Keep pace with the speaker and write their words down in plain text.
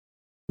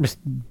Just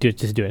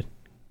do it.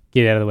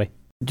 Get it out of the way.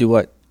 Do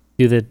what?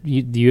 You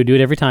do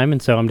it every time,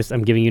 and so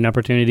I'm giving you an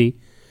opportunity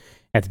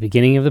at the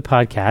beginning of the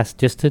podcast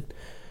just to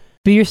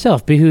be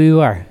yourself, be who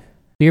you are,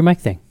 do your mic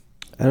thing.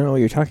 I don't know what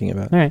you're talking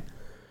about. All right.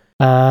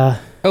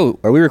 Oh,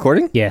 are we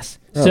recording? Yes.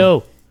 Oh.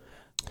 So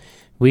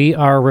we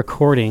are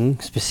recording,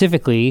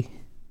 specifically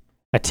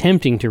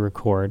attempting to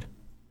record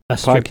a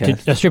strip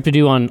to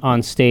do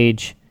on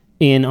stage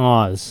in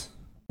Oz.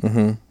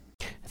 Mm-hmm.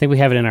 I think we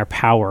have it in our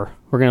power.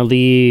 We're gonna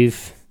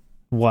leave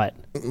what?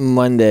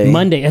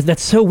 Monday.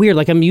 That's so weird.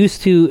 Like, I'm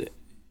used to,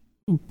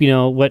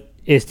 what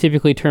is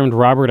typically termed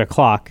Robert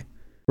o'clock,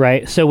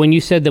 right? So when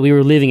you said that we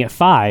were leaving at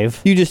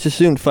 5, You just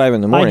assumed 5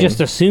 in the morning. I just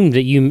assumed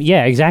that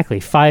exactly,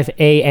 5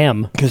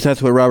 a.m. Because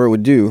that's what Robert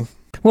would do.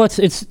 Well,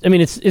 it's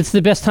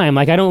the best time.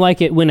 Like, I don't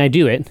like it when I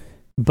do it,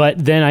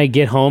 but then I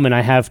get home and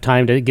I have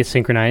time to get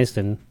synchronized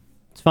and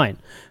it's fine.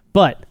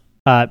 But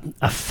a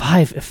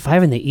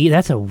 5 in the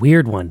that's a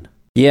weird one.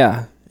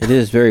 Yeah, it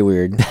is very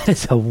weird. That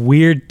is a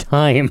weird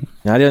time.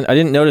 I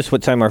didn't notice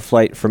what time our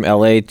flight from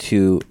LA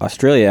to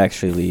Australia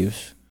actually leaves.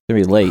 It's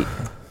gonna be late.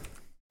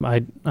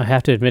 I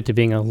have to admit to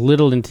being a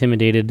little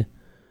intimidated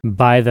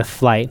by the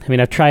flight. I mean,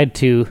 I've tried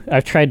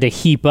to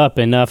heap up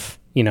enough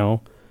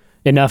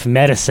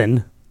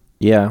medicine.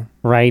 Yeah.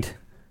 Right?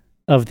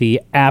 Of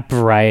the app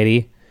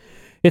variety.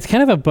 It's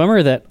kind of a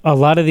bummer that a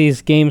lot of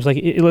these games,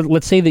 like,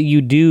 let's say that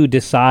you do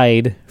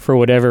decide for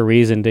whatever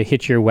reason to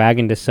hitch your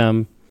wagon to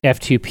some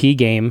F2P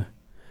game,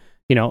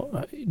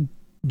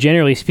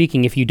 generally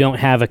speaking, if you don't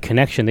have a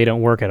connection, they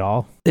don't work at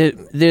all.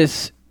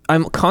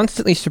 I'm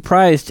constantly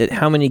surprised at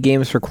how many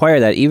games require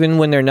that, even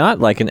when they're not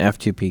like an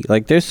F2P.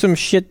 Like, there's some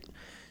shit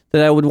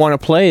that I would want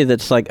to play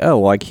that's like, oh,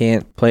 well, I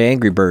can't play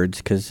Angry Birds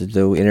because of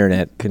the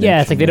internet connection.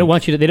 Yeah, it's like they don't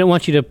want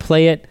you to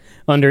play it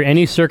under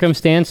any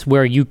circumstance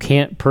where you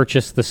can't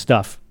purchase the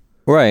stuff.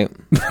 Right.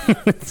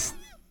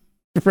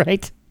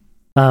 Right.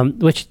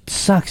 Which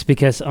sucks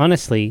because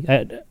honestly,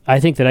 I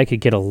think that I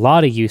could get a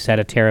lot of use out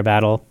of Terra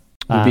Battle.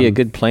 It'd be a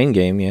good plane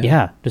game, yeah.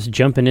 Yeah, just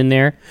jumping in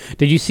there.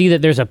 Did you see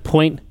that there's a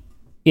point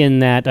in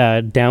that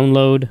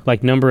download,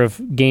 like number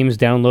of games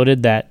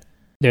downloaded, that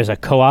there's a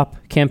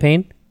co-op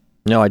campaign?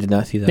 No, I did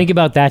not see that. Think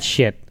about that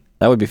shit.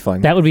 That would be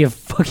fun. That would be a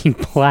fucking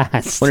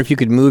blast. What if you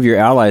could move your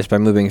allies by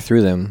moving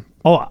through them?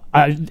 Oh,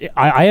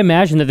 I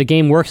imagine that the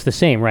game works the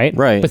same, right?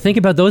 Right. But think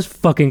about those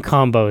fucking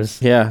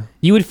combos. Yeah.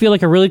 You would feel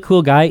like a really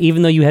cool guy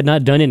even though you had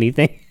not done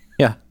anything.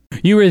 Yeah.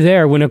 You were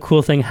there when a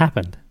cool thing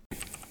happened.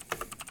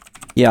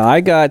 Yeah,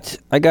 I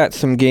got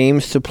some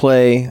games to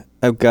play.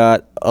 I've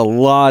got a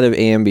lot of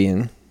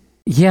Ambien.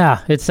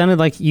 Yeah, it sounded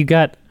like you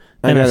got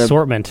an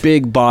assortment. A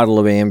big bottle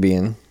of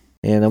Ambien.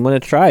 And I'm going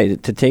to try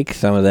to take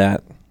some of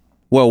that.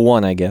 Well,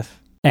 one, I guess.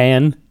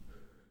 And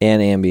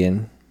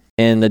Ambien.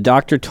 And the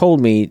doctor told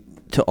me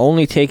to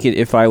only take it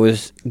if I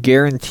was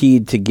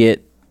guaranteed to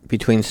get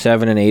between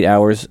 7 and 8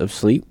 hours of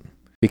sleep,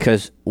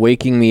 because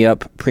waking me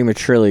up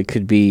prematurely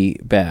could be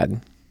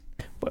bad.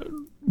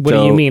 What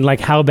do you mean? Like,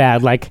 how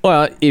bad? Like,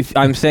 well, if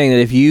I'm saying that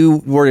if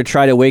you were to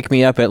try to wake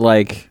me up at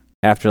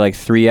after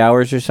 3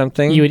 hours or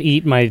something, you would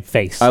eat my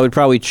face. I would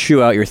probably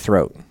chew out your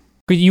throat.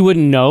 Because you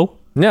wouldn't know?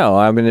 No,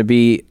 I'm going to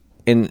be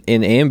in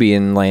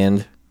Ambien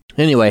land.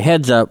 Anyway,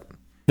 heads up.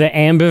 The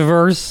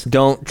ambiverse?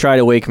 Don't try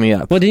to wake me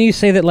up. Well, didn't you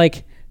say that,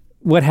 like,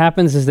 what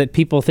happens is that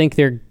people think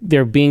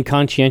they're being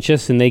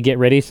conscientious and they get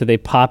ready, so they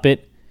pop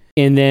it,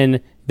 and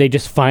then they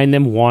just find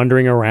them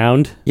wandering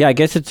around? Yeah, I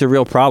guess it's a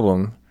real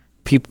problem.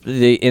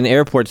 In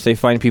airports, they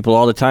find people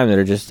all the time that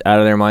are just out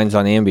of their minds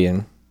on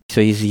Ambien.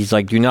 So he's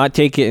like, do not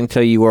take it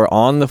until you are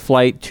on the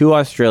flight to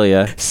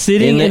Australia,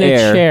 sitting in a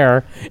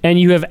chair, and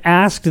you have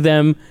asked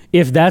them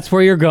if that's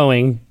where you're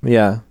going.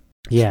 Yeah.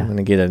 Yeah. I'm going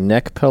to get a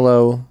neck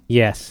pillow.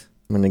 Yes.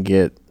 I'm going to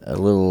get a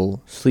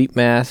little sleep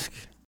mask,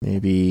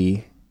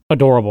 maybe...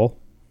 Adorable.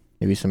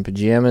 Maybe some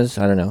pajamas.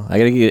 I don't know. I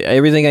got to get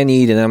everything I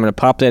need, and then I'm going to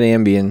pop that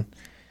Ambien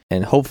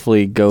and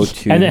hopefully go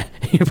to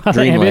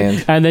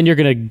Dreamland. And then you're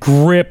going to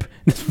grip,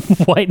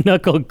 white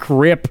knuckle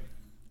grip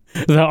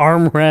the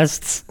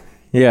armrests.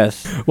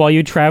 Yes. While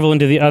you travel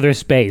into the other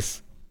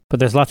space. But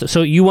there's lots of...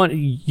 So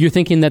you're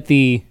thinking that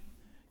the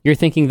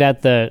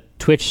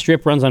Twitch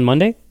strip runs on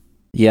Monday?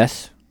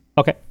 Yes.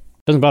 Okay.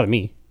 Doesn't bother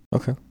me.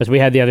 Okay. Because we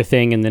had the other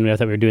thing, and then I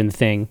thought we were doing the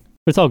thing.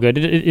 But it's all good.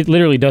 It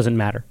literally doesn't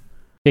matter.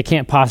 It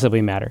can't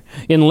possibly matter.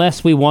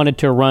 Unless we wanted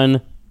to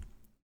run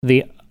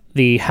the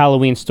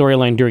Halloween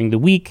storyline during the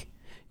week,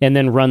 and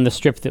then run the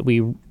strip that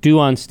we do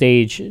on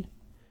stage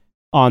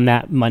on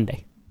that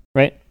Monday.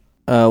 Right?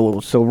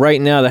 So right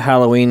now the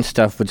Halloween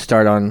stuff would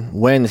start on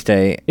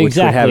Wednesday, which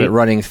would have it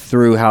running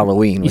through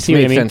Halloween, which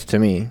makes sense to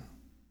me.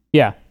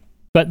 Yeah.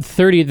 But the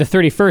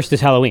 31st is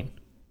Halloween.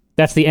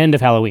 That's the end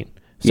of Halloween.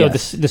 So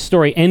yes. The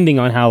story ending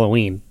on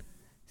Halloween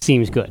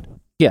seems good.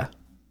 Yeah.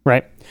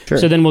 Right? Sure.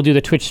 So then we'll do the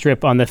Twitch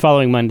strip on the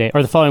following Monday,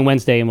 or the following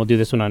Wednesday, and we'll do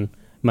this one on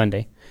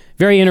Monday.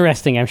 Very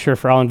interesting, I'm sure,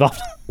 for all involved.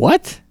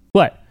 What?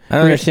 What? I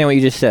don't understand what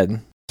you just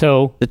said.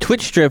 So the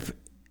Twitch strip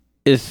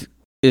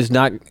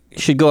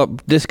should go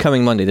up this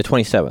coming Monday, the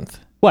 27th.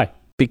 Why?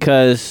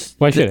 Because...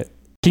 Why should it?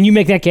 Can you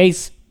make that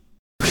case?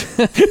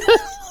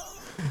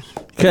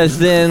 Because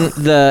then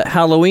the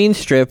Halloween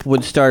strip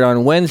would start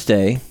on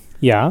Wednesday.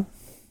 Yeah.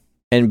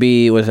 And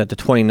was that the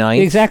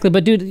 29th? Exactly.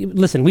 But dude,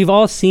 listen, we have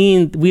all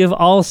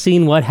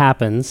seen what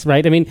happens,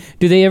 right? I mean,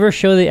 do they ever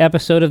show the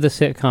episode of the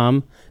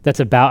sitcom that's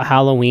about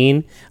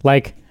Halloween,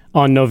 like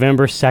on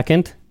November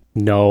 2nd?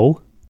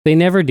 No, they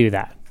never do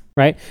that,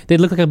 right? They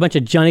look like a bunch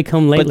of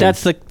Johnny-come-lately. But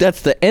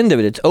that's the end of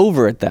it. It's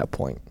over at that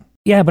point.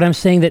 Yeah, but I'm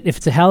saying that if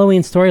it's a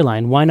Halloween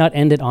storyline, why not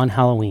end it on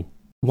Halloween?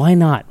 Why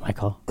not,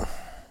 Michael?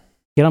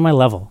 Get on my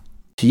level.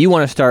 So you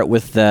want to start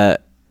with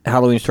the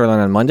Halloween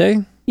storyline on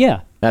Monday?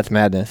 Yeah. That's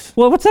madness.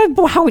 Well, what's that?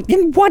 How?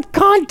 In what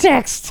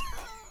context?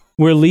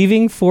 We're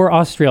leaving for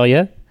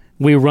Australia.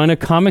 We run a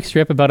comic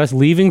strip about us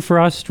leaving for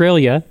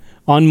Australia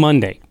on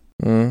Monday.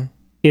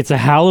 It's a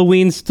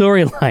Halloween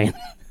storyline.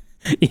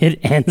 It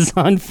ends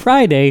on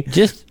Friday.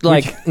 Just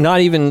like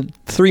not even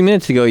 3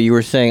 minutes ago, you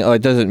were saying, "Oh,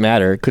 it doesn't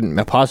matter. It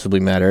couldn't possibly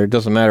matter. It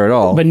doesn't matter at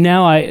all." But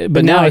now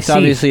it's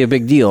obviously a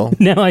big deal.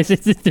 Now I see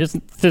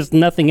there's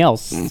nothing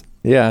else.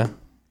 Yeah.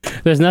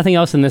 There's nothing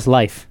else in this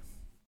life.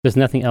 There's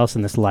nothing else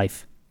in this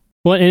life.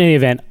 Well, in any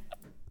event,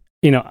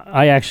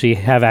 I actually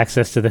have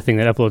access to the thing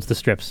that uploads the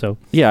strips, so...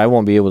 Yeah, I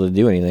won't be able to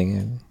do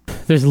anything.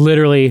 There's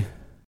literally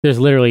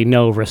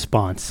no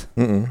response.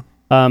 They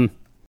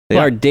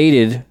are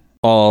dated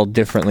all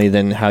differently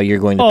than how you're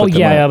going to put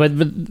them up.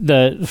 But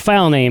the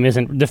file name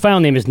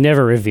is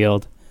never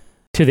revealed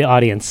to the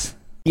audience.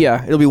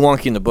 Yeah, it'll be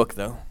wonky in the book,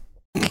 though.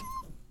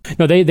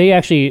 No, they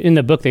actually, in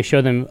the book, they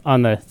show them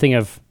on the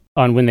thing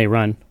on when they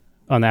run,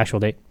 on the actual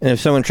date. And if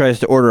someone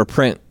tries to order a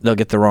print, they'll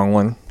get the wrong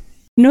one.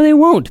 No, they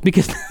won't,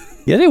 because...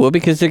 Yeah, they will,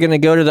 because they're going to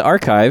go to the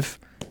archive,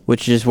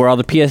 which is where all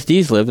the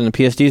PSDs live, and the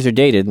PSDs are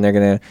dated, and they're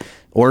going to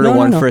order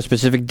one for a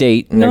specific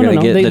date, and they're going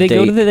to get the date.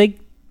 Go to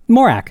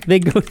Morak. They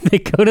go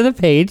to the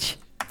page.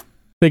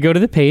 They go to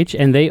the page,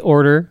 and they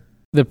order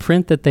the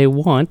print that they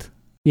want,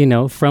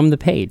 from the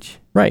page.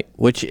 Right,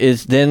 which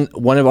is then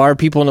one of our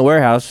people in the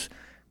warehouse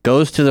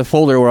goes to the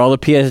folder where all the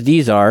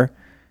PSDs are,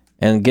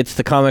 and gets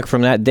the comic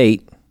from that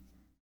date,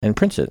 and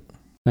prints it.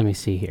 Let me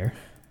see here.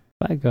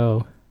 If I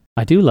go...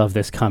 I do love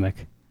this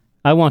comic.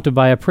 I want to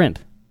buy a print.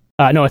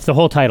 No, it's the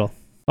whole title.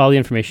 All the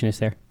information is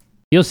there.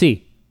 You'll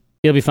see.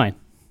 It'll be fine.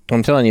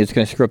 I'm telling you, it's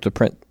going to screw up the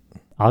print.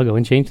 I'll go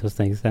and change those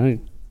things. You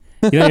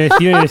don't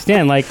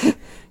understand. Like,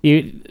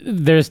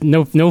 there's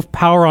no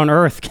power on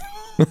Earth.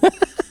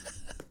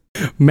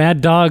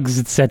 Mad dogs,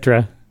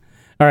 etc.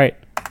 All right.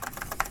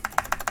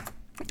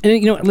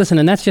 And listen,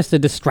 and that's just a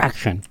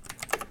distraction.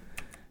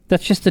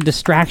 That's just a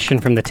distraction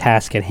from the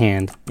task at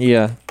hand.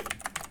 Yeah.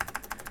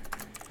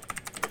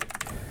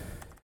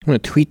 I'm going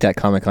to tweet that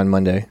comic on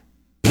Monday.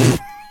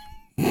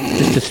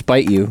 Just to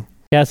spite you.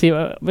 Yeah, see,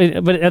 but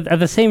at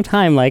the same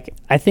time, like,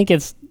 I think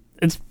it's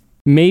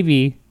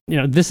maybe,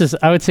 I would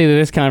say that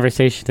this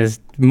conversation is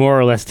more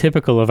or less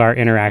typical of our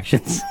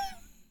interactions.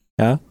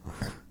 Yeah?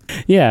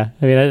 Yeah,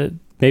 I mean,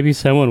 maybe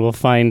someone will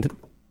find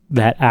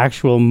that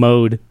actual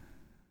mode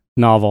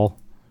novel.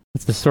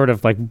 It's the sort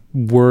of, like,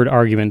 word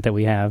argument that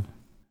we have.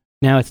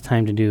 Now it's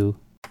time to do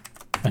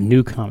a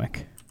new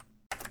comic.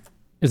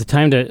 Is it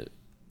time to...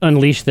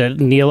 unleash the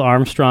Neil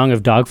Armstrong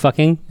of dog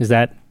fucking? Is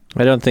that...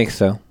 I don't think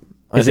so.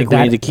 I think we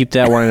need to keep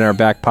that one in our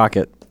back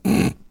pocket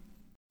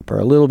for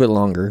a little bit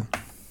longer.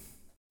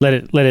 Let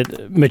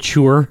it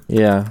mature.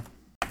 Yeah.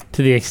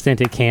 To the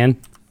extent it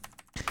can.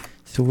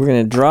 So we're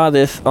going to draw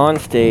this on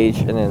stage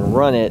and then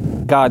run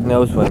it God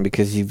knows when,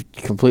 because you've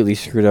completely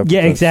screwed up.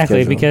 Yeah,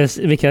 exactly.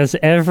 Because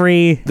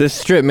every... This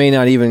strip may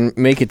not even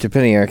make it to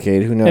Penny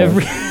Arcade. Who knows?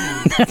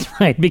 That's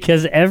right.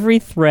 Because every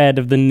thread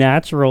of the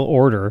natural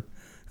order...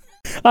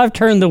 I've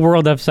turned the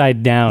world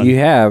upside down. You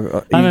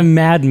have. I'm a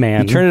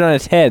madman. You turned it on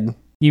its head.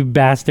 You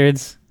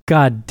bastards.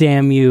 God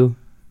damn you.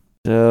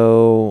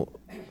 So,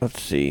 let's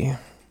see.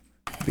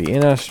 Be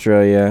in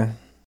Australia.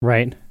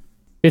 Right.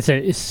 It's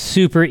a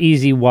super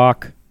easy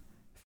walk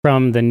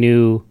from the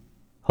new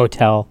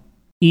hotel.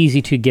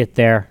 Easy to get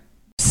there.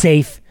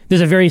 Safe.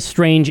 There's a very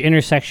strange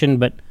intersection,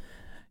 but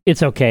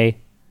it's okay.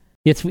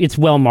 It's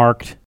well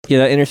marked. Yeah,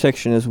 that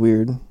intersection is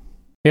weird.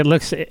 It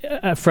looks,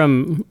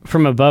 from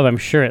above, I'm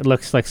sure it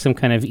looks like some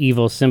kind of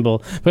evil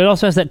symbol. But it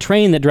also has that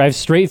train that drives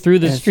straight through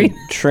the street.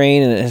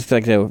 Train, and it has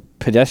like a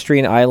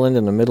pedestrian island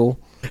in the middle.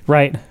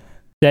 Right.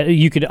 That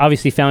you could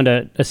obviously found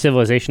a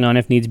civilization on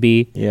if needs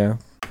be. Yeah.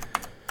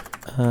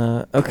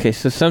 Okay,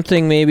 so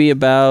something maybe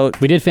about...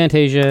 We did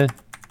Fantasia.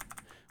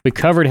 We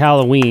covered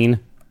Halloween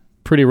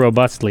pretty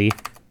robustly.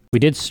 We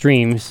did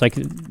streams. Like,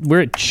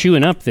 we're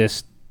chewing up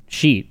this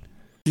sheet.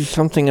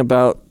 Something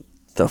about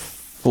the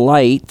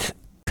flight...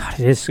 God,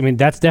 it is. I mean,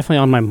 that's definitely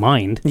on my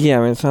mind. Yeah,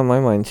 I mean, it's on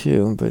my mind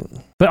too.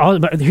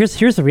 But here's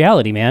the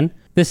reality, man.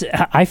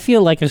 I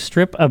feel like a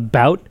strip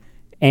about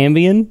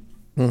Ambien.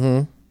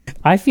 Mm-hmm.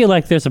 I feel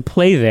like there's a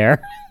play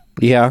there.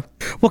 Yeah.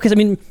 Well, because I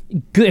mean,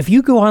 if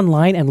you go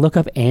online and look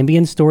up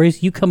Ambien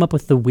stories, you come up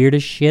with the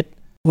weirdest shit.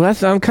 Well,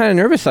 I'm kind of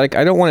nervous. Like,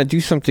 I don't want to do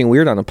something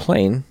weird on a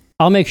plane.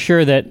 I'll make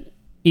sure that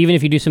even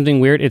if you do something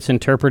weird, it's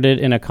interpreted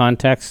in a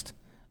context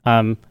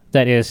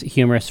that is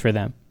humorous for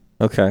them.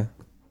 Okay.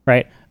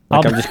 Right.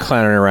 Like I'm just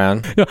clowning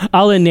around. No,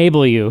 I'll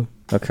enable you.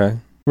 Okay.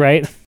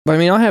 right? But I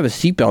mean, I'll have a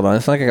seatbelt on.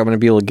 It's not like I'm going to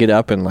be able to get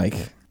up and like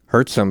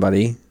hurt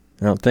somebody.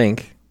 I don't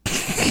think.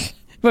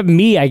 But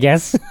me, I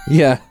guess.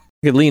 Yeah.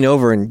 You could lean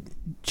over and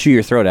chew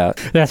your throat out.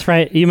 That's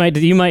right. You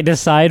might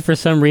decide for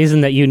some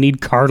reason that you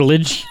need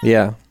cartilage.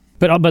 Yeah.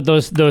 But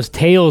those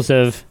tales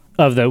of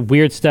the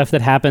weird stuff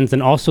that happens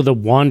and also the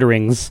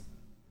wanderings.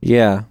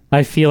 Yeah.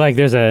 I feel like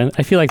there's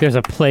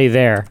a play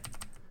there.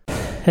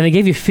 And they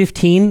gave you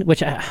 15,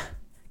 which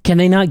can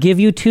they not give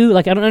you 2?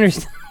 Like, I don't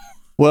understand.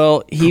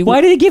 Well,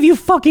 why did he give you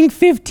fucking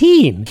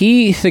 15?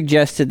 He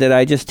suggested that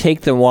I just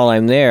take them while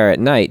I'm there at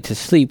night to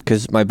sleep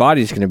because my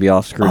body's going to be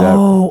all screwed up.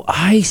 Oh,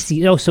 I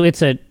see. Oh, so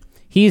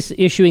he's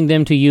issuing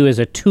them to you as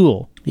a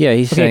tool. Yeah,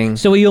 he's saying.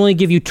 So he only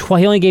gave you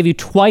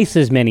twice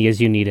as many as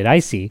you needed. I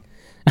see.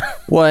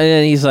 Well, and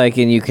then he's like,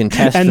 and you can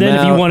test them out. And then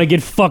if you want to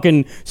get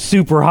fucking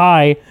super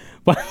high,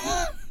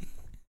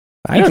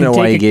 I don't know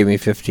why he gave me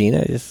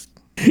 15.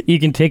 You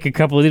can take a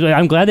couple of these.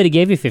 I'm glad that he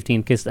gave you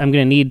 15 because I'm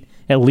going to need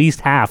at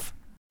least half.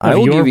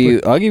 I'll give you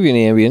an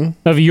Ambien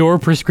of your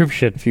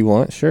prescription if you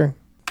want. Sure.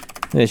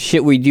 And the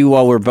shit we do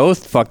while we're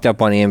both fucked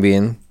up on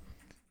Ambien,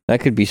 that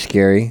could be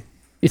scary.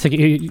 It's like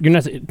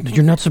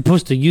you're not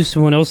supposed to use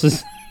someone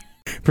else's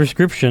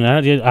prescription.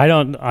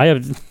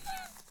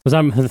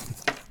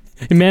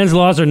 Man's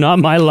laws are not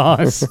my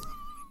laws.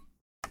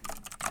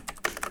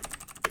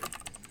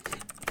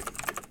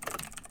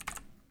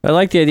 I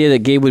like the idea that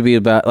Gabe would be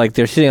about, like,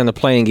 they're sitting on the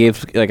plane and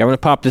Gabe's like, I'm going to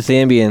pop this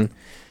Ambien.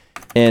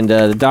 And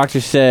the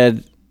doctor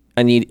said,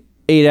 I need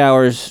 8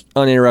 hours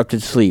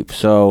uninterrupted sleep.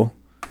 So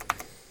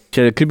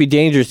it could be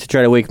dangerous to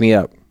try to wake me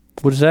up.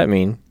 What does that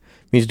mean?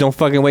 It means don't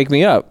fucking wake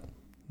me up.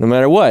 No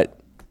matter what.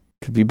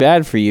 Could be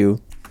bad for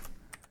you.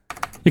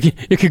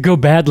 It could go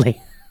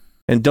badly.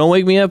 And don't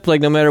wake me up,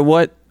 like, no matter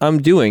what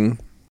I'm doing.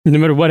 No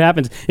matter what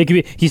happens.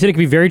 He said it could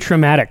be very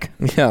traumatic.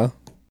 Yeah.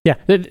 Yeah.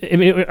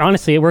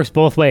 Honestly, it works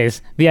both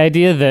ways. The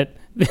idea that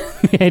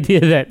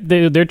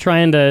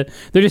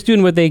they're just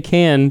doing what they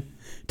can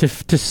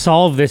to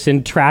solve this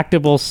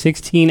intractable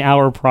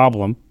 16-hour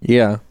problem.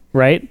 Yeah.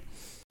 Right?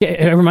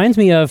 It reminds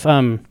me of,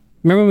 remember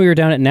when we were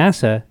down at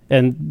NASA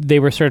and they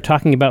were sort of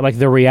talking about like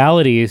the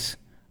realities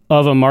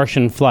of a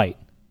Martian flight?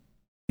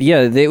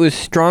 Yeah, it was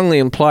strongly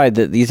implied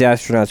that these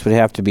astronauts would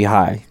have to be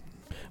high.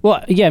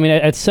 Well, yeah, I mean,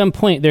 at some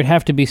point there would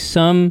have to be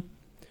some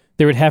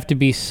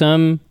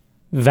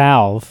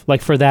valve,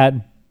 like for that,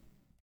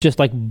 just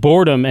like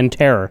boredom and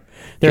terror.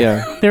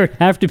 There would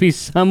have to be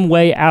some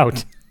way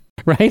out,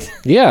 right?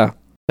 Yeah.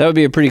 That would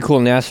be a pretty cool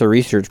NASA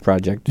research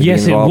project.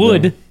 Yes, it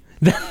would.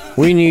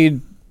 We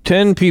need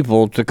 10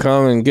 people to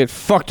come and get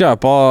fucked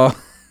up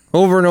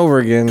over and over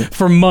again.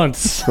 For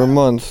months.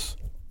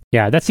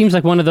 Yeah, that seems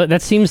like one of those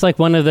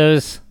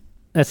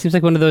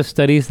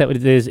studies that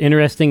is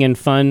interesting and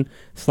fun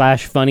 /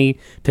 funny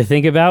to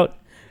think about.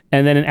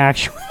 And then in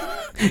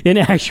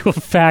actual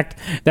fact,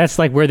 that's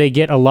like where they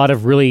get a lot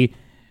of really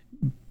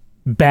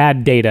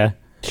bad data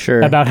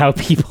about how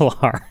people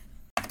are.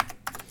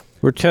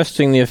 We're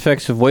testing the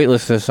effects of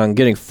weightlessness on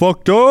getting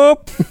fucked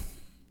up.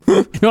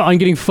 No, on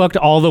getting fucked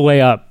all the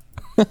way up.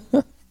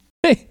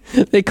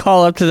 They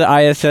call up to the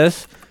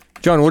ISS.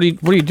 John, what are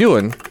you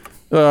doing?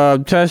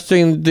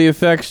 Testing the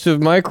effects of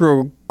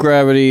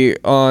microgravity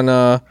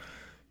on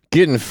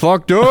getting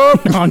fucked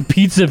up. On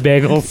pizza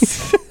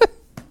bagels.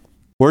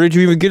 Where did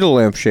you even get a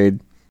lampshade?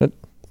 That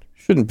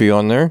shouldn't be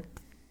on there.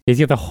 He's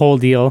got the whole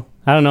deal.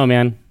 I don't know,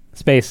 man.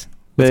 Space.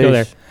 Let's go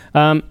there.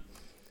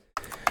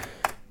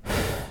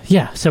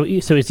 Yeah, so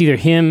it's either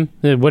him,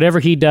 whatever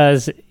he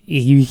does,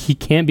 he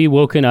can't be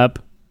woken up,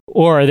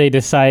 or they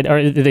decide,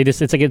 or they just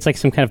it's like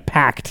some kind of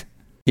pact.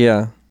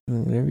 Yeah.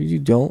 Maybe you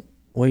don't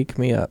wake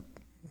me up.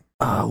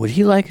 Would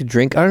he like a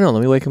drink? I don't know.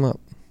 Let me wake him up.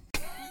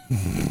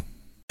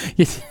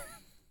 Hey,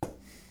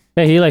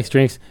 he likes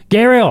drinks.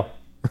 Gabriel!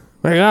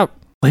 Wake up.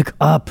 Wake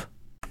up.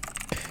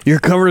 You're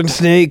covered in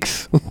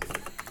snakes.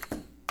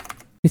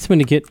 It's when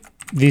to get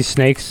these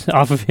snakes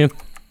off of him.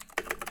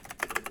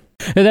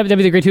 That'd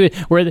be the great too,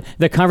 where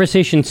the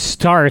conversation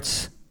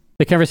starts.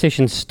 The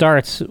conversation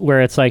starts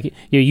where it's like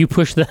you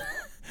push the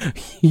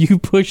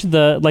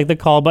like the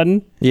call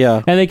button.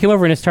 Yeah. And they come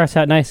over and it starts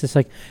out nice. It's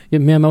like,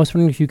 ma'am, I was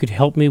wondering if you could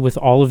help me with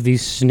all of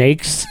these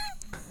snakes.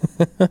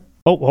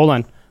 Oh, hold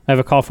on. I have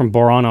a call from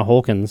Borana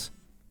Holkins.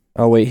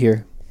 I'll wait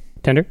here.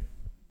 Tender?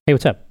 Hey,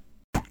 what's up?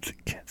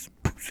 Pussycats.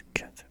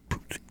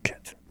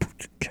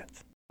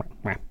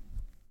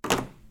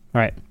 All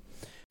right.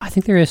 I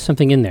think there is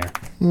something in there.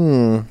 I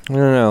don't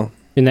know.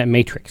 In that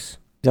matrix.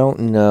 Don't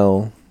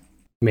know.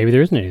 Maybe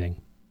there isn't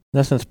anything.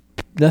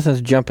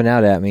 Nothing's jumping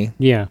out at me.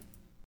 Yeah.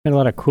 Had a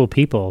lot of cool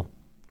people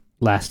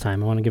last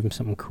time. I want to give them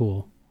something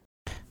cool.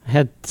 I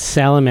had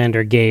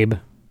Salamander Gabe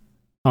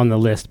on the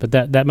list, but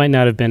that might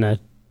not have been a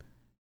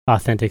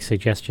authentic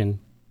suggestion.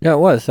 Yeah, it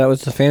was. That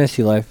was the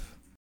Fantasy Life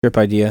strip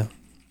idea.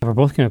 We're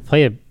both going to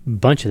play a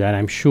bunch of that,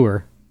 I'm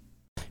sure.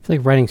 I feel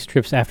like writing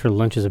strips after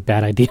lunch is a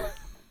bad idea.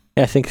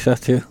 Yeah, I think so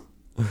too.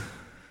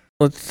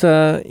 Let's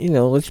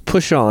let's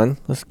push on.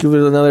 Let's give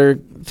it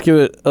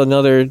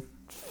another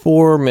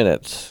 4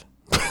 minutes.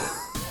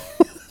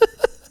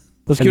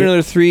 Let's give it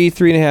another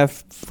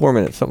 3.5, 4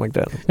 minutes, something like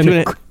that.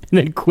 And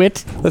then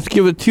quit? Let's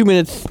give it 2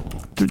 minutes,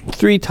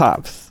 3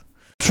 tops.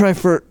 Try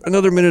for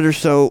another minute or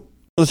so.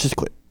 Let's just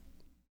quit.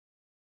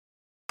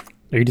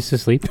 Are you just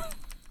asleep?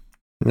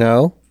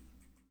 No.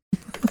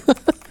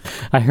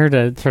 I heard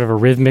a sort of a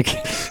rhythmic...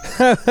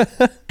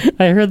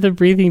 I heard the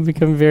breathing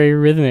become very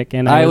rhythmic,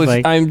 and I was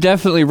like... I'm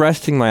definitely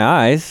resting my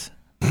eyes.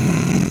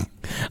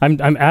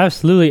 I'm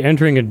absolutely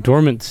entering a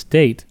dormant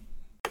state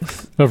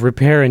of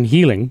repair and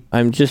healing.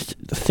 I'm just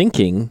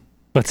thinking.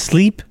 But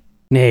sleep?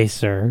 Nay,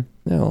 sir.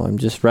 No, I'm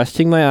just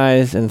resting my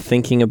eyes and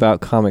thinking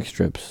about comic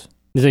strips.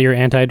 Is that your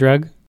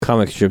anti-drug?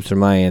 Comic strips are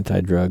my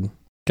anti-drug.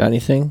 Got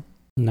anything?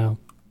 No.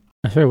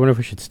 I sort of wonder if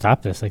we should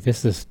stop this. Like,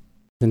 this isn't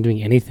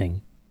doing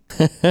anything.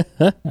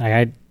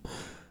 I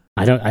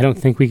don't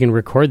think we can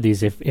record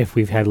these if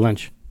we've had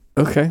lunch.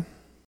 Okay.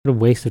 What a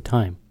waste of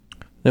time.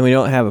 Then we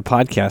don't have a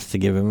podcast to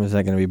give him. Is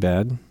that going to be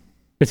bad?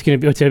 It's gonna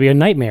be a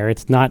nightmare.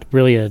 It's not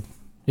really a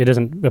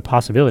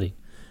possibility.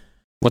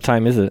 What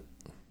time is it?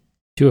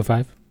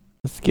 2:05.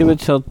 Let's give it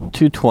till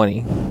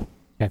 2:20.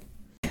 Okay.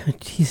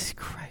 God, Jesus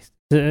Christ.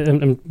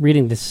 I'm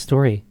reading this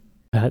story.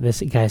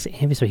 This guy's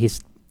ambulance. So he's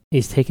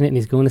taking it and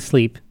he's going to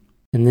sleep,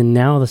 and then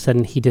now all of a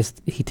sudden he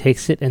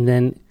takes it and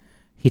then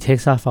he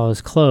takes off all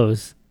his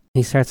clothes. And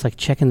he starts like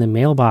checking the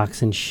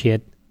mailbox and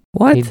shit.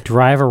 What? He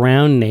drive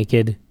around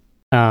naked.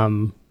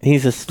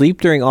 He's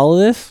asleep during all of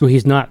this? Well,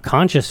 he's not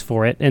conscious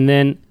for it, and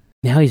then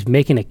now he's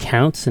making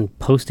accounts and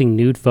posting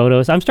nude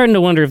photos. I'm starting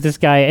to wonder if this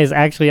guy is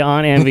actually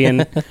on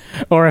Ambien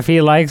or if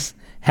he likes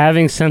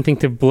having something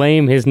to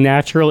blame his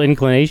natural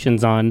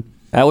inclinations on.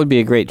 That would be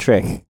a great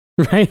trick.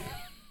 Right?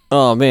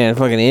 Oh, man,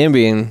 fucking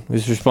Ambien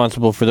is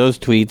responsible for those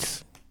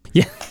tweets.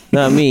 Yeah.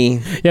 Not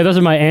me. Yeah, those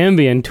are my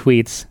Ambien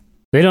tweets.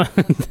 They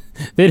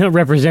don't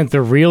represent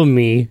the real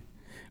me,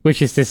 which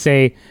is to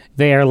say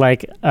they are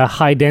like a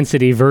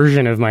high-density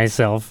version of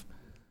myself.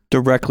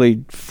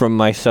 Directly from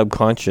my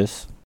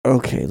subconscious.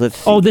 Okay, let's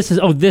see.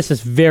 This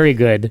is very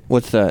good.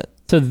 What's that?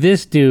 So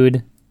this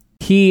dude,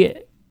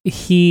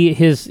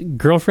 his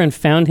girlfriend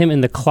found him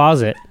in the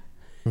closet,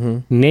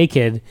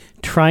 naked,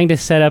 trying to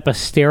set up a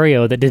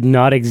stereo that did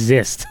not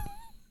exist.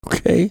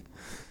 Okay.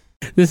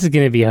 This is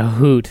going to be a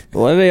hoot.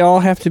 Why do they all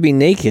have to be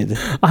naked?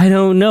 I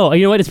don't know.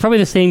 You know what? It's probably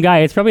the same guy.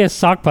 It's probably a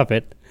sock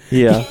puppet.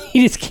 Yeah.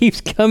 He just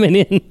keeps coming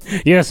in.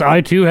 Yes,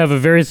 I too have a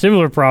very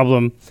similar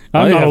problem.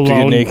 I'm not alone. I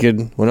have to get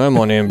naked when I'm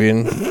on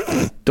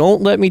Ambien.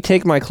 Don't let me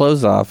take my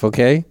clothes off,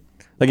 okay?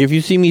 Like, if you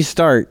see me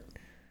start,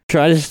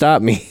 try to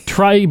stop me.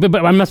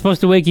 But I'm not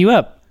supposed to wake you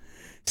up.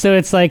 So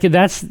it's like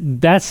that's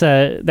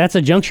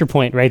a juncture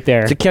point right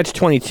there. It's a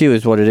catch-22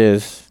 is what it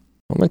is.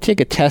 I'm going to take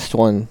a test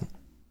one,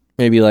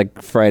 maybe like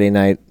Friday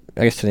night.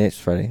 I guess tonight's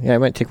Friday. Yeah, I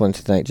might take one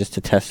tonight just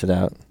to test it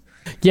out.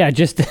 Yeah,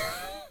 just...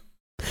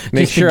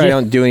 Make sure I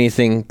don't do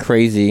anything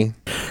crazy.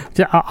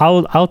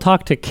 I'll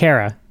talk to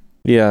Kara.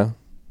 Yeah.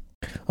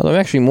 Although I'm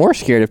actually more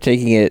scared of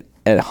taking it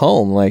at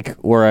home, like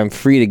where I'm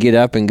free to get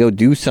up and go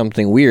do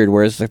something weird.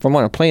 Whereas if I'm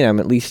on a plane,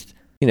 I'm at least,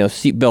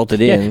 seat belted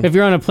in. Yeah, if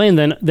you're on a plane,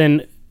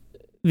 then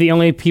the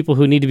only people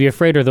who need to be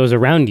afraid are those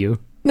around you.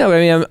 No, I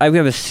mean, I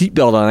have a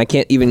seatbelt on. I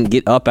can't even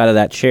get up out of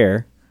that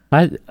chair.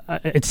 But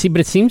it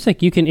seems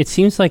like you can. It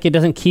seems like it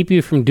doesn't keep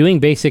you from doing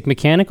basic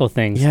mechanical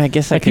things. Yeah, I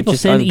guess like I could people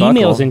just send unbuckle.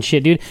 emails and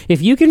shit, dude.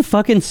 If you can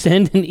fucking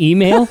send an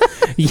email,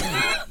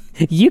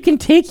 you can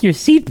take your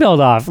seatbelt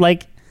off.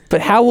 Like,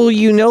 but how will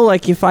you know?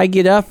 Like, if I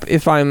get up,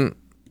 if I'm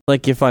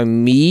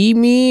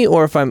me,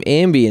 or if I'm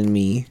Ambien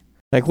me?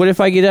 Like, what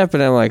if I get up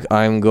and I'm like,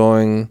 I'm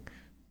going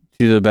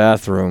to the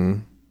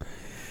bathroom?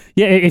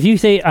 Yeah, if you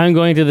say I'm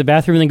going to the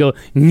bathroom and then go,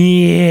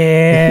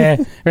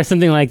 yeah, or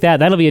something like that,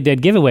 that'll be a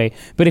dead giveaway.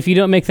 But if you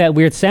don't make that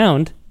weird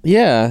sound.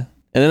 Yeah.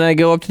 And then I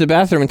go up to the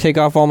bathroom and take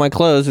off all my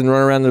clothes and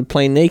run around the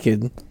plane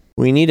naked.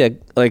 We need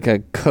a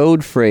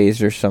code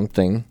phrase or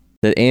something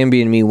that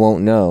Ambien me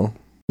won't know.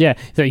 Yeah,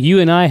 so you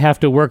and I have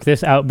to work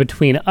this out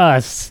between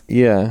us.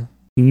 Yeah.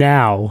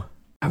 Now.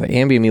 But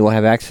Ambien me will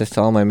have access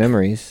to all my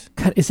memories.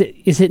 God, is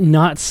it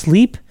not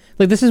sleep?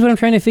 Like, this is what I'm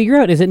trying to figure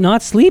out. Is it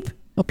not sleep?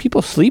 Well,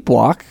 people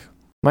sleepwalk.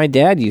 My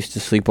dad used to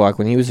sleepwalk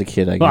when he was a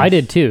kid, I guess. Well, I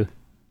did too.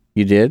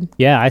 You did?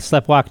 Yeah, I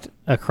sleptwalked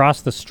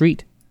across the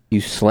street.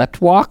 You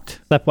sleepwalked?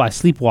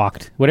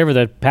 Sleepwalked. Whatever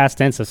the past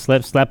tense of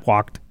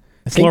sleptwalked.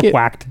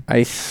 Slurpwalked.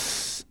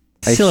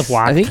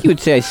 Slipwalked. I think you would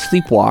say I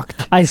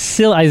sleepwalked. I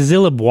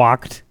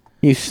zillibwalked.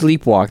 You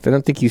sleepwalked. I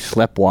don't think you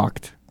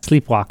sleptwalked.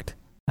 Sleepwalked.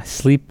 I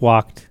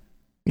sleepwalked.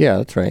 Yeah,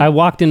 that's right. I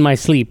walked in my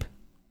sleep.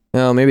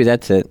 No, maybe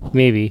that's it.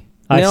 Maybe.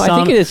 No, I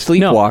think it is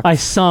sleepwalk. No, I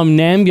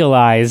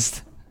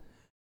somnambulized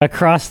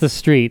across the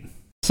street.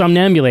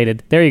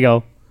 Somnambulated. There you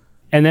go.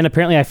 And then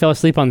apparently I fell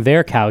asleep on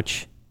their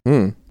couch.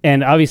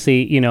 And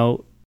obviously,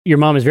 your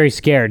mom is very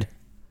scared.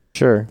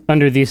 Sure.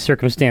 Under these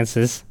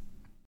circumstances.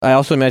 I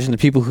also imagine the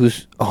people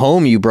whose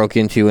home you broke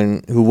into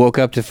and who woke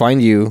up to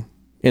find you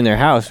in their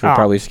house were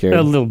probably scared.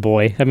 A little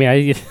boy. I mean,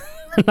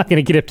 I'm not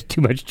going to get up to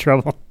too much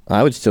trouble.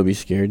 I would still be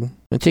scared.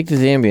 I take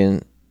this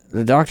Ambien.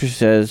 The doctor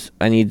says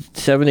I need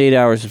 7 to 8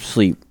 hours of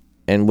sleep,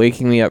 and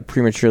waking me up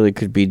prematurely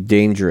could be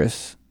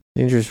dangerous.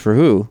 Dangerous for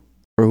who?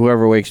 For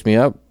whoever wakes me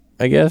up,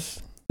 I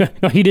guess.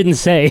 No, he didn't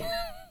say.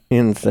 He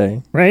didn't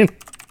say. Right?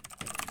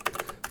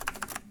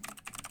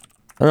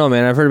 I don't know,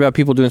 man. I've heard about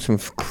people doing some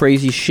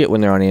crazy shit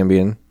when they're on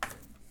Ambien.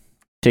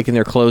 Taking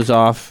their clothes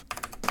off.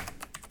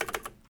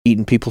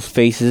 Eating people's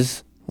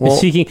faces. Well,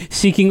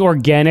 seeking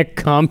organic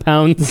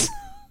compounds.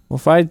 Well,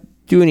 if I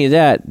do any of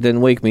that,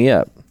 then wake me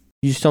up.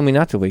 You just told me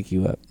not to wake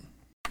you up.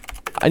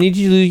 I need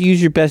you to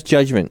use your best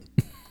judgment.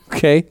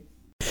 Okay?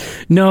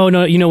 No.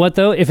 You know what,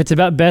 though? If it's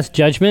about best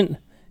judgment,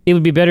 it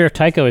would be better if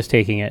Tycho was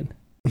taking it.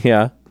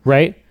 Yeah.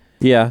 Right?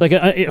 Yeah.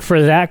 Like,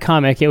 for that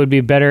comic, it would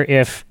be better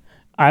if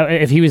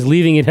he was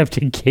leaving it up to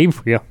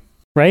Gabriel.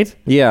 Right?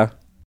 Yeah.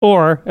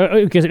 Or,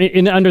 because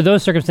under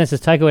those circumstances,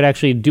 Tycho would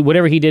actually do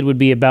whatever he did would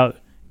be about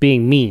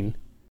being mean.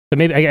 But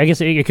maybe, I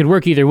guess it could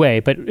work either way,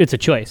 but it's a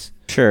choice.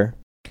 Sure.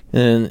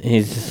 And then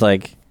he's just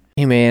like,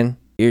 hey, man,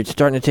 you're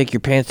starting to take your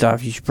pants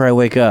off. You should probably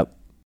wake up.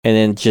 And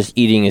then just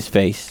eating his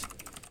face.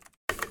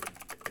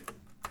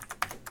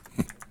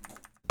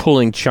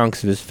 Pulling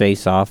chunks of his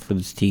face off with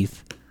his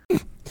teeth.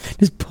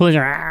 Just pulling...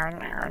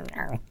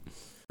 What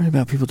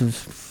about people doing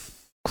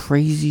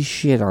crazy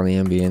shit on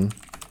Ambien?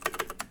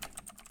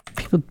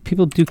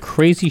 People do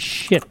crazy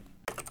shit.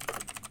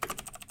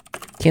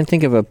 Can't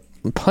think of a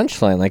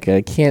punchline. Like,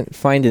 I can't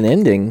find an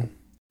ending.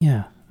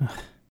 Yeah.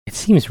 It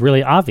seems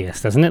really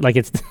obvious, doesn't it? Like,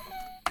 it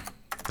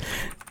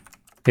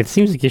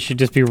seems like it should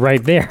just be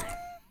right there.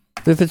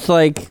 If it's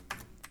like,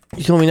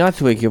 you told me not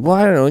to wake you up. Well,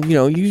 I don't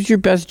know. Use your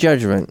best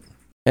judgment.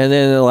 And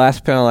then in the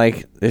last panel,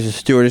 like, there's a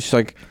stewardess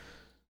like,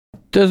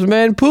 there's a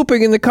man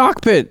pooping in the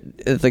cockpit.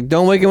 It's like,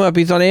 don't wake him up.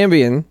 He's on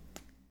Ambien.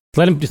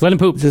 Just let him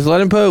poop. Just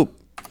let him poop.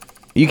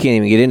 You can't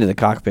even get into the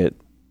cockpit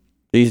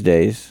these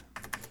days.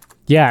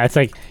 Yeah, it's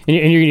like, and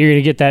you're going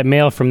to get that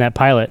mail from that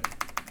pilot.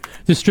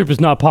 This trip is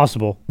not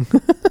possible.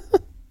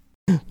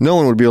 No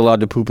one would be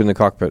allowed to poop in the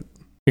cockpit.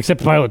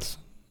 Except pilots.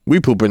 We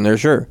poop in there,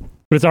 sure.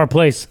 But it's our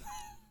place.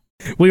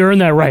 We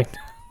earned that right.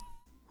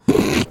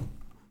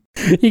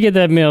 You get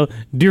that mail.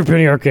 Dear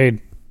Penny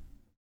Arcade,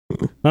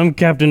 I'm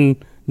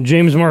Captain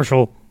James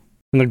Marshall,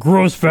 and the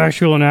gross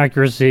factual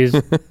inaccuracies.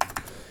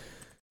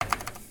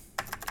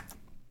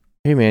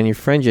 Hey, man, your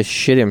friend just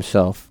shit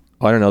himself.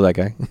 Oh, I don't know that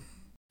guy.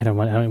 I don't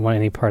want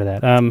any part of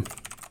that.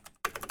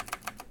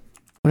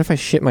 What if I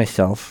shit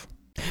myself?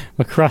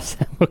 Across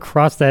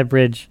that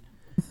bridge.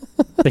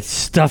 Like,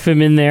 stuff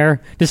him in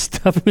there. Just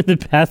stuff him in the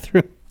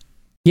bathroom.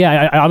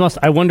 Yeah,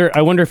 I wonder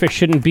if it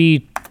shouldn't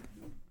be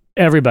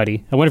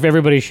everybody. I wonder if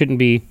everybody shouldn't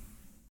be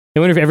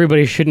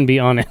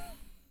on it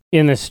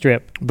in this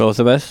strip. Both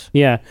of us?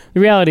 Yeah. The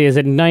reality is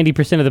that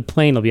 90% of the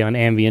plane will be on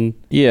Ambien.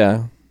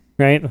 Yeah.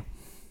 Right?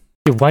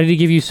 Why did he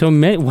give you so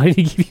many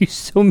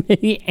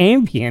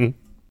Ambien?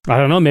 I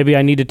don't know. Maybe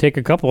I need to take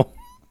a couple.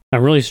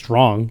 I'm really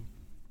strong.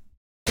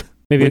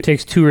 Maybe it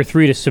takes 2 or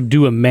 3 to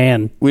subdue a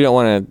man. We don't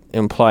want to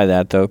imply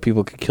that, though.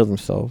 People could kill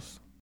themselves.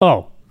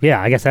 Oh,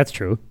 yeah, I guess that's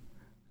true.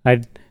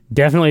 I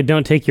definitely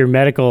don't take your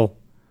medical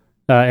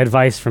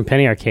advice from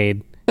Penny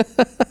Arcade.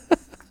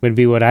 Would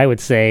be what I would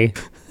say.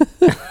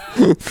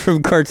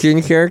 From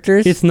cartoon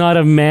characters? It's not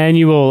a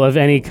manual of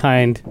any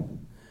kind.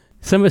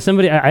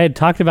 Somebody, I had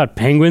talked about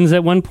penguins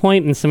at one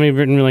point, and somebody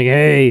written me like,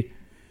 hey,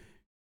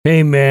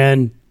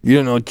 man. You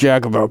don't know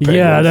jack about penguins.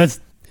 Yeah,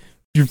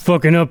 you're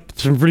fucking up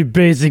some pretty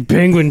basic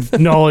penguin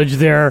knowledge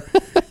there.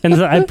 And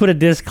so I put a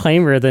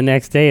disclaimer the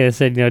next day. I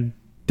said,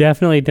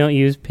 definitely don't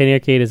use Penny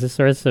Arcade as a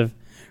source of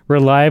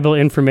reliable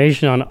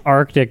information on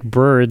Arctic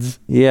birds.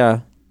 Yeah.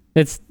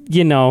 It's,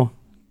 Don't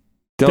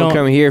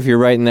come here if you're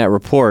writing that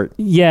report.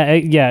 Yeah,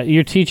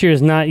 your teacher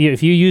is not,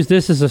 if you use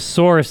this as a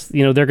source,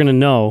 they're going to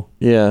know.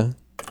 Yeah.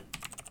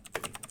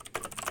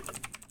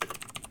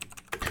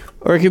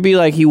 Or it could be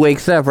like he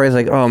wakes up, right? He's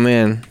like, oh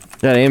man,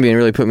 that Ambien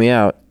really put me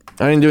out.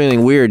 I didn't do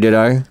anything weird, did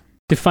I?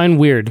 Define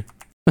weird.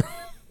 I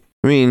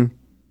mean,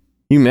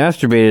 you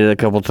masturbated a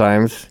couple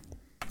times.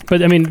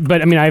 But I mean,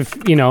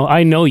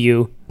 I know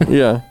you.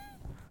 Yeah.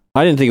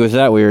 I didn't think it was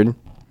that weird.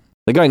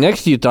 The guy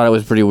next to you thought it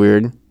was pretty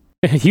weird.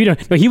 You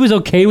don't. No, he was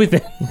okay with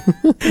it.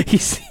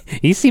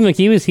 he seemed like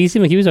he was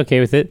okay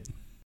with it.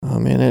 Oh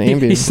man, that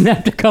Ambien. He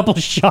snapped a couple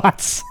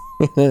shots.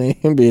 That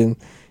Ambien.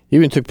 He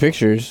even took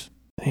pictures.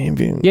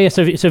 Ambien. Yeah.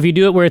 So if you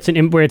do it where it's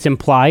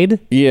implied.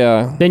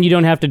 Yeah. Then you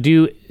don't have to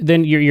do.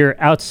 Then you're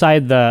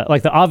outside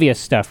the obvious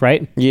stuff,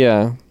 right?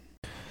 Yeah.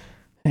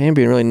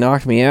 Ambien really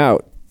knocked me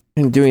out.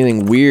 Didn't do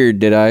anything weird,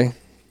 did I?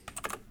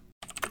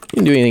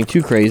 Didn't do anything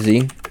too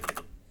crazy.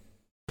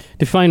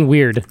 Define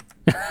weird.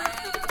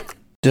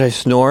 Did I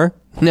snore?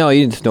 No,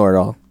 you didn't snore at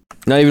all.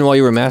 Not even while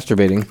you were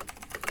masturbating.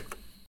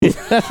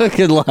 That's a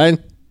good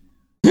line.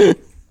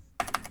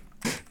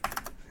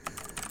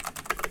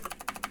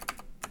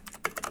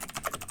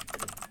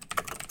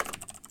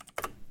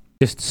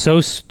 Just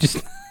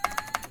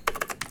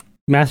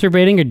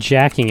masturbating or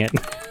jacking it?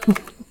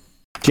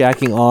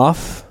 Jacking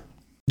off?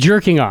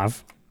 Jerking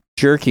off.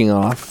 Jerking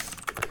off.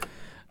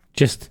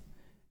 Just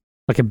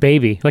like a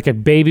baby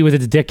with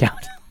its dick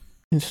out.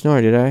 Didn't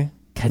snore, did I?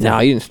 No,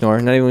 you didn't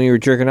snore. Not even when you were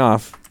jerking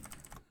off.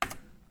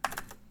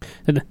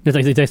 I'm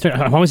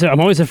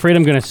always afraid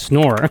I'm gonna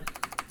snore.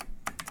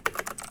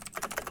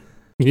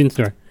 You didn't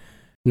snore.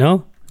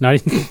 No, not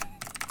even.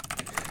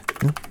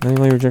 Not even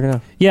while you were jerking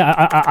off. Yeah,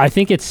 I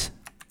think it's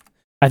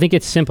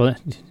simple.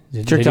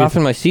 Jerked off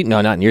in my seat?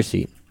 No, not in your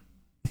seat.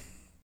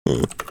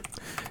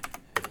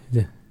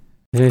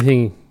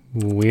 Anything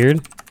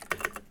weird?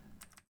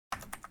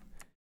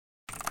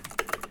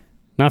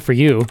 Not for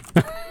you.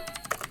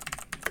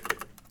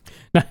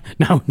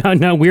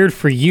 Not weird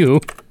for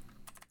you.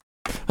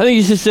 I think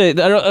you should say. I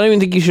don't even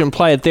think you should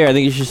imply it there. I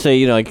think you should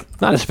say, like,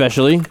 not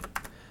especially.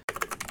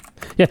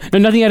 Yeah, no,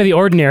 nothing out of the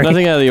ordinary.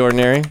 Nothing out of the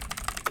ordinary.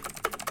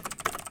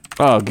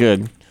 Oh,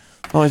 good.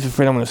 I'm always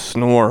afraid I'm gonna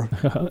snore.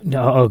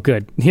 No, oh,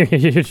 good. Here.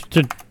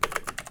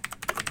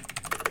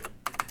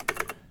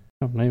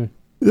 Oh, not even.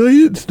 No,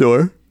 you didn't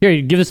snore.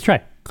 Here, give this a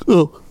try.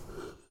 Cool.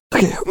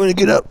 Okay, I'm gonna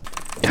get up.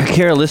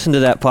 Kara listened to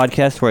that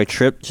podcast where I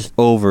tripped just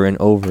over and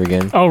over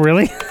again. Oh,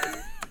 really?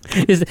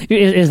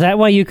 Is that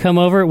why you come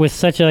over with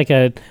such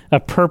a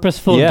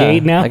purposeful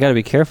gait now? I gotta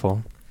be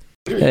careful.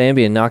 That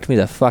Ambien knocked me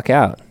the fuck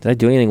out. Did I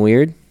do anything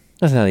weird?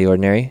 Nothing out of the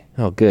ordinary.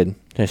 Oh, good.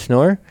 Did I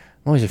snore?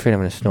 I'm always afraid I'm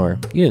gonna snore.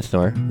 You didn't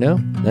snore. No?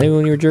 Not even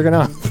when you were jerking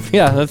off.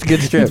 Yeah, that's a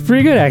good strip. It's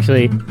pretty good,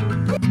 actually.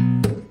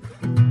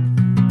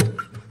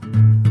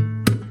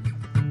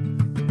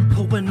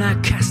 When I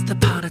cast the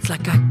pot, it's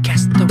like I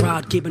cast the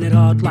rod, keeping it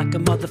hard like a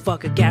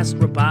motherfucker gas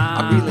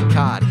robot. I'm reeling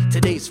cod,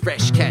 today's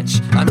fresh catch.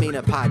 I mean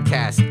a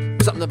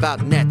podcast, something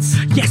about nets.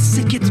 Yes,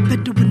 it gets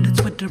better when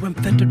it's winter. I'm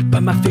fettered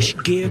by my fish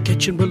gear,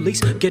 catch and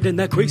release, get in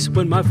that crease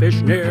when my fish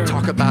near.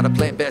 Talk about a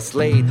plant best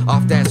laid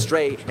off that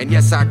stray, and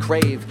yes, I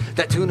crave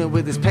that tuna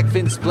with his peck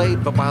fin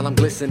splayed. But while I'm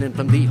glistening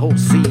from the whole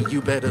sea,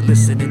 you better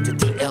listen into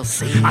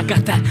TLC. I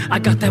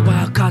got that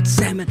wild caught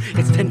salmon.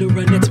 It's tender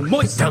and it's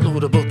moist.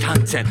 Downloadable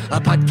content, a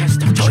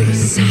podcast of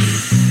choice.